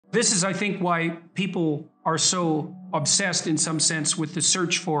This is, I think, why people are so obsessed in some sense with the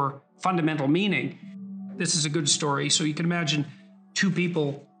search for fundamental meaning. This is a good story. So you can imagine two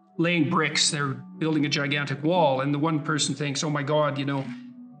people laying bricks. They're building a gigantic wall. And the one person thinks, oh my God,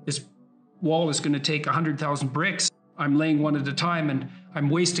 this wall is going to take 100,000 bricks. I'm laying one at a time and I'm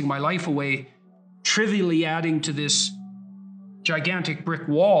wasting my life away, trivially adding to this gigantic brick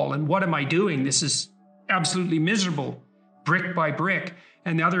wall. And what am I doing? This is absolutely miserable, brick by brick.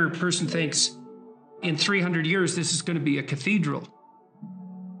 And the other person thinks, in 300 years, this is going to be a cathedral.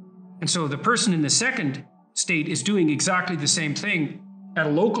 And so the person in the second state is doing exactly the same thing at a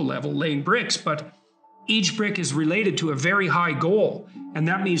local level, laying bricks, but each brick is related to a very high goal. And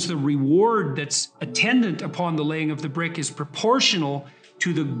that means the reward that's attendant upon the laying of the brick is proportional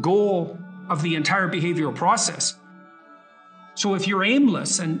to the goal of the entire behavioral process. So if you're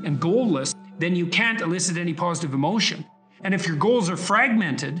aimless and goalless, then you can't elicit any positive emotion. And if your goals are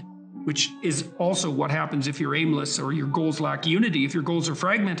fragmented, which is also what happens if you're aimless or your goals lack unity, if your goals are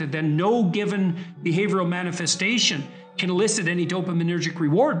fragmented, then no given behavioral manifestation can elicit any dopaminergic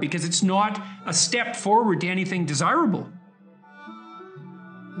reward because it's not a step forward to anything desirable.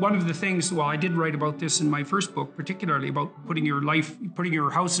 One of the things, well, I did write about this in my first book, particularly about putting your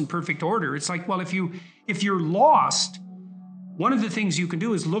house in perfect order. It's like, well, if you're lost, one of the things you can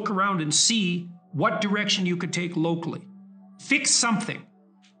do is look around and see what direction you could take locally. Fix something.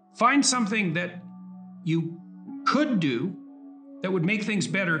 Find something that you could do that would make things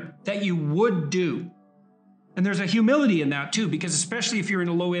better that you would do. And there's a humility in that too, because especially if you're in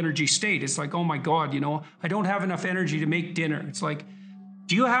a low energy state, it's like, oh my God, I don't have enough energy to make dinner. It's like,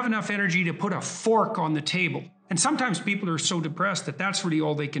 do you have enough energy to put a fork on the table? And sometimes people are so depressed that that's really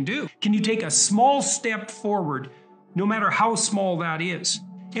all they can do. Can you take a small step forward, no matter how small that is?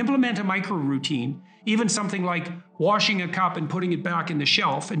 Implement a micro routine, even something like washing a cup and putting it back in the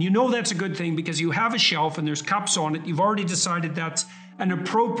shelf. And that's a good thing because you have a shelf and there's cups on it. You've already decided that's an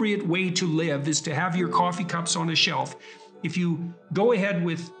appropriate way to live, is to have your coffee cups on a shelf. If you go ahead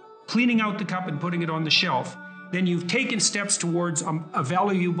with cleaning out the cup and putting it on the shelf, then you've taken steps towards a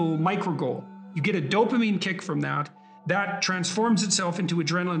valuable micro goal. You get a dopamine kick from that. That transforms itself into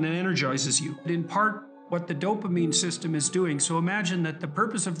adrenaline and energizes you. In part, what the dopamine system is doing. So imagine that the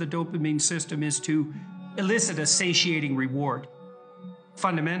purpose of the dopamine system is to elicit a satiating reward,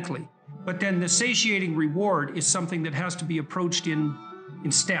 fundamentally. But then the satiating reward is something that has to be approached in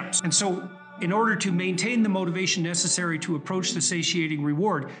steps. And so in order to maintain the motivation necessary to approach the satiating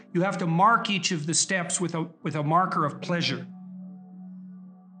reward, you have to mark each of the steps with a marker of pleasure.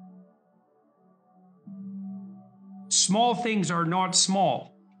 Small things are not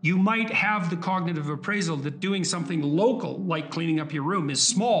small. You might have the cognitive appraisal that doing something local, like cleaning up your room, is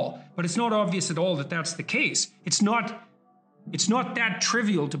small, but it's not obvious at all that that's the case. It's not that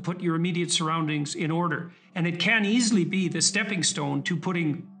trivial to put your immediate surroundings in order. And it can easily be the stepping stone to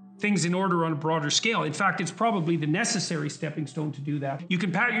putting things in order on a broader scale. In fact, it's probably the necessary stepping stone to do that. You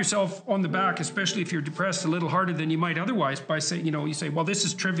can pat yourself on the back, especially if you're depressed, a little harder than you might otherwise by saying, you say, well, this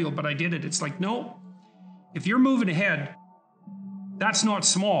is trivial, but I did it. It's like, no, if you're moving ahead, that's not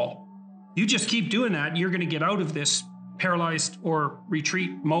small. You just keep doing that, you're going to get out of this paralyzed or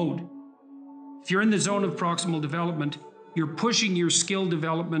retreat mode. If you're in the zone of proximal development, you're pushing your skill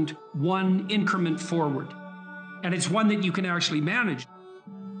development one increment forward. And it's one that you can actually manage.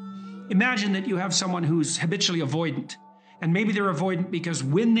 Imagine that you have someone who's habitually avoidant. And maybe they're avoidant because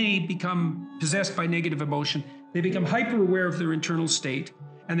when they become possessed by negative emotion, they become hyper aware of their internal state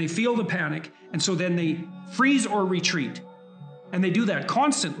and they feel the panic. And so then they freeze or retreat. And they do that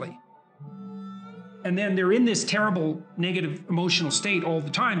constantly. And then they're in this terrible negative emotional state all the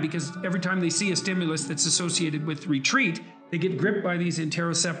time because every time they see a stimulus that's associated with retreat, they get gripped by these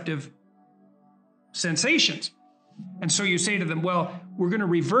interoceptive sensations. And so you say to them, well, we're going to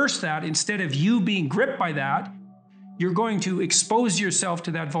reverse that. Instead of you being gripped by that, you're going to expose yourself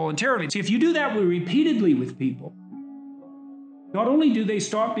to that voluntarily. So if you do that repeatedly with people, not only do they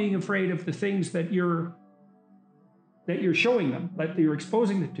stop being afraid of the things that you're showing them, that you're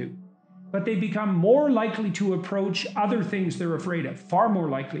exposing them to, but they become more likely to approach other things they're afraid of, far more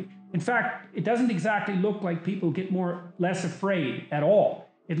likely. In fact, it doesn't exactly look like people get less afraid at all.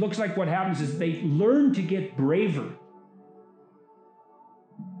 It looks like what happens is they learn to get braver.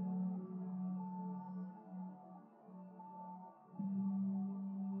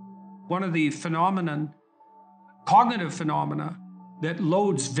 One of the cognitive phenomena that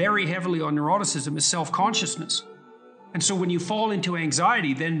loads very heavily on neuroticism is self-consciousness. And so when you fall into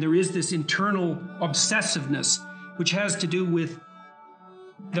anxiety, then there is this internal obsessiveness, which has to do with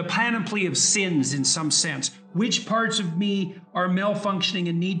the panoply of sins in some sense. Which parts of me are malfunctioning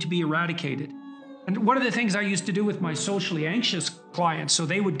and need to be eradicated? And one of the things I used to do with my socially anxious clients, so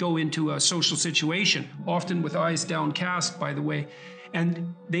they would go into a social situation, often with eyes downcast, by the way,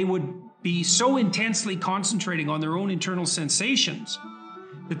 and they would be so intensely concentrating on their own internal sensations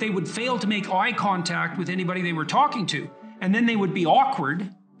that they would fail to make eye contact with anybody they were talking to. And then they would be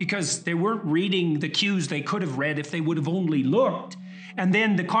awkward because they weren't reading the cues they could have read if they would have only looked. And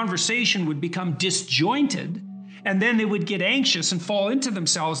then the conversation would become disjointed. And then they would get anxious and fall into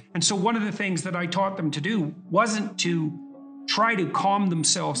themselves. And so one of the things that I taught them to do wasn't to try to calm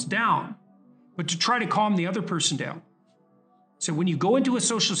themselves down, but to try to calm the other person down. So when you go into a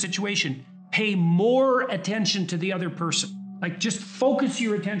social situation, pay more attention to the other person. Like just focus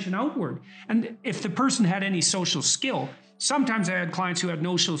your attention outward. And if the person had any social skill, sometimes I had clients who had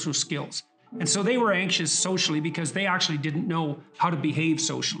no social skills. And so they were anxious socially because they actually didn't know how to behave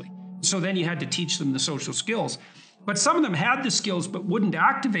socially. So then you had to teach them the social skills. But some of them had the skills but wouldn't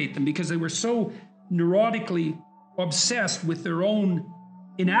activate them because they were so neurotically obsessed with their own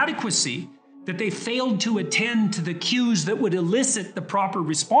inadequacy that they failed to attend to the cues that would elicit the proper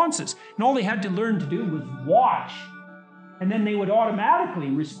responses. And all they had to learn to do was watch. And then they would automatically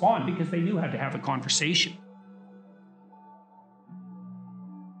respond because they knew how to have a conversation.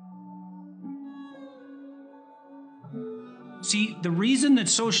 See, the reason that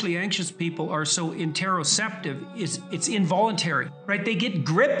socially anxious people are so interoceptive is it's involuntary, right? They get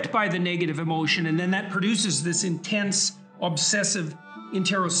gripped by the negative emotion and then that produces this intense, obsessive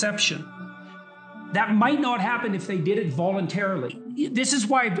interoception. That might not happen if they did it voluntarily. This is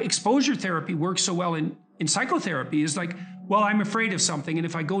why exposure therapy works so well in psychotherapy. Is like, well, I'm afraid of something, and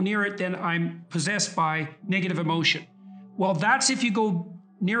if I go near it, then I'm possessed by negative emotion. Well, that's if you go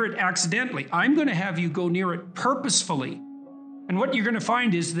near it accidentally. I'm going to have you go near it purposefully. And what you're going to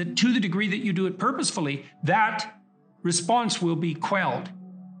find is that to the degree that you do it purposefully, that response will be quelled.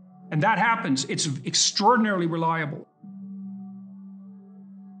 And that happens. It's extraordinarily reliable.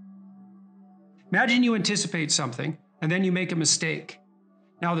 Imagine you anticipate something and then you make a mistake.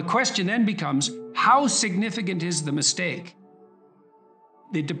 Now the question then becomes, how significant is the mistake?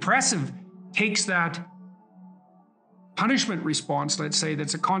 The depressive takes that punishment response, let's say,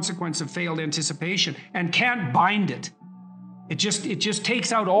 that's a consequence of failed anticipation and can't bind it. It just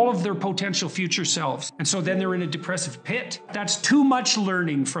takes out all of their potential future selves. And so then they're in a depressive pit. That's too much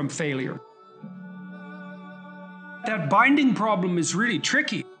learning from failure. That binding problem is really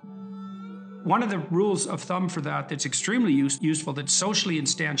tricky. One of the rules of thumb for that that's extremely useful, that's socially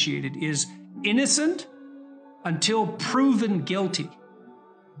instantiated, is innocent until proven guilty.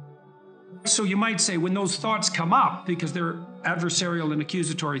 So you might say when those thoughts come up, because they're adversarial and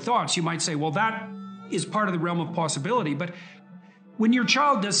accusatory thoughts, you might say, well, that is part of the realm of possibility. But when your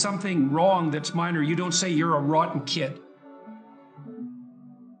child does something wrong that's minor, you don't say you're a rotten kid.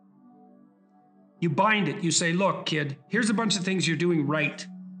 You bind it. You say, look, kid, here's a bunch of things you're doing right.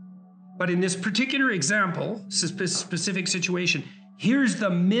 But in this particular example, specific situation, here's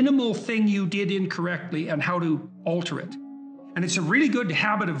the minimal thing you did incorrectly and how to alter it. And it's a really good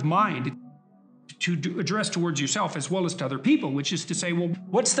habit of mind to address towards yourself as well as to other people, which is to say, well,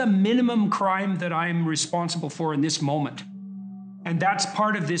 what's the minimum crime that I'm responsible for in this moment? And that's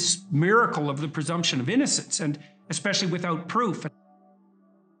part of this miracle of the presumption of innocence, and especially without proof. A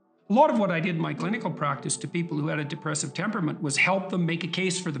lot of what I did in my clinical practice to people who had a depressive temperament was help them make a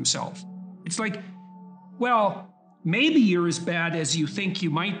case for themselves. It's like, well, maybe you're as bad as you think you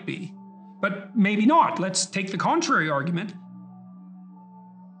might be, but maybe not. Let's take the contrary argument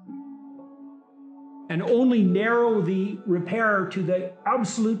and only narrow the repair to the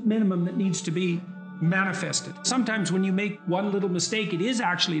absolute minimum that needs to be manifested. Sometimes when you make one little mistake, it is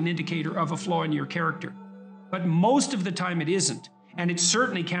actually an indicator of a flaw in your character. But most of the time it isn't. And it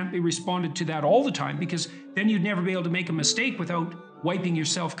certainly can't be responded to that all the time, because then you'd never be able to make a mistake without wiping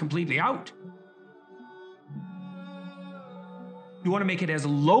yourself completely out. You want to make it as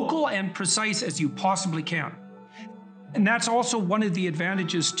local and precise as you possibly can. And that's also one of the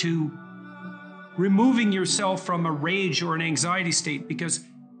advantages to removing yourself from a rage or an anxiety state, because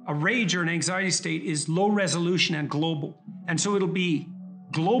a rage or an anxiety state is low resolution and global. And so it'll be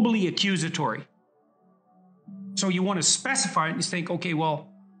globally accusatory. So you want to specify it and think, okay, well,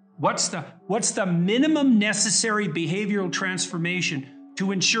 what's the minimum necessary behavioral transformation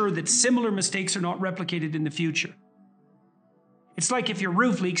to ensure that similar mistakes are not replicated in the future? It's like if your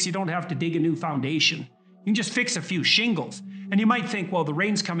roof leaks, you don't have to dig a new foundation. You can just fix a few shingles. And you might think, well, the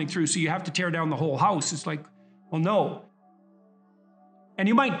rain's coming through, so you have to tear down the whole house. It's like, well, no. And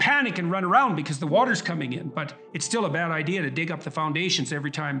you might panic and run around because the water's coming in, but it's still a bad idea to dig up the foundations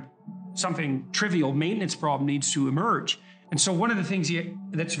every time something trivial maintenance problem needs to emerge. And so one of the things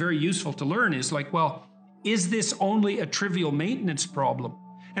that's very useful to learn is like, well, is this only a trivial maintenance problem?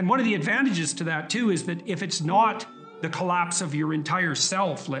 And one of the advantages to that too is that if it's not the collapse of your entire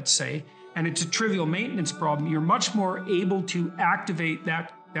self, let's say, and it's a trivial maintenance problem, you're much more able to activate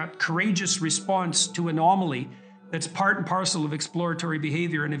that courageous response to anomaly that's part and parcel of exploratory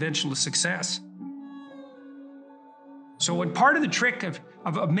behavior and eventual success. So when part of the trick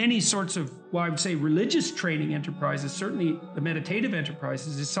of many sorts of, well, I would say religious training enterprises, certainly the meditative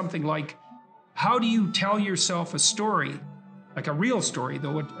enterprises, is something like, how do you tell yourself a story, like a real story,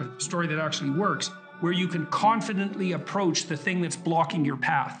 though a story that actually works, where you can confidently approach the thing that's blocking your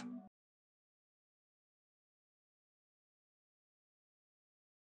path?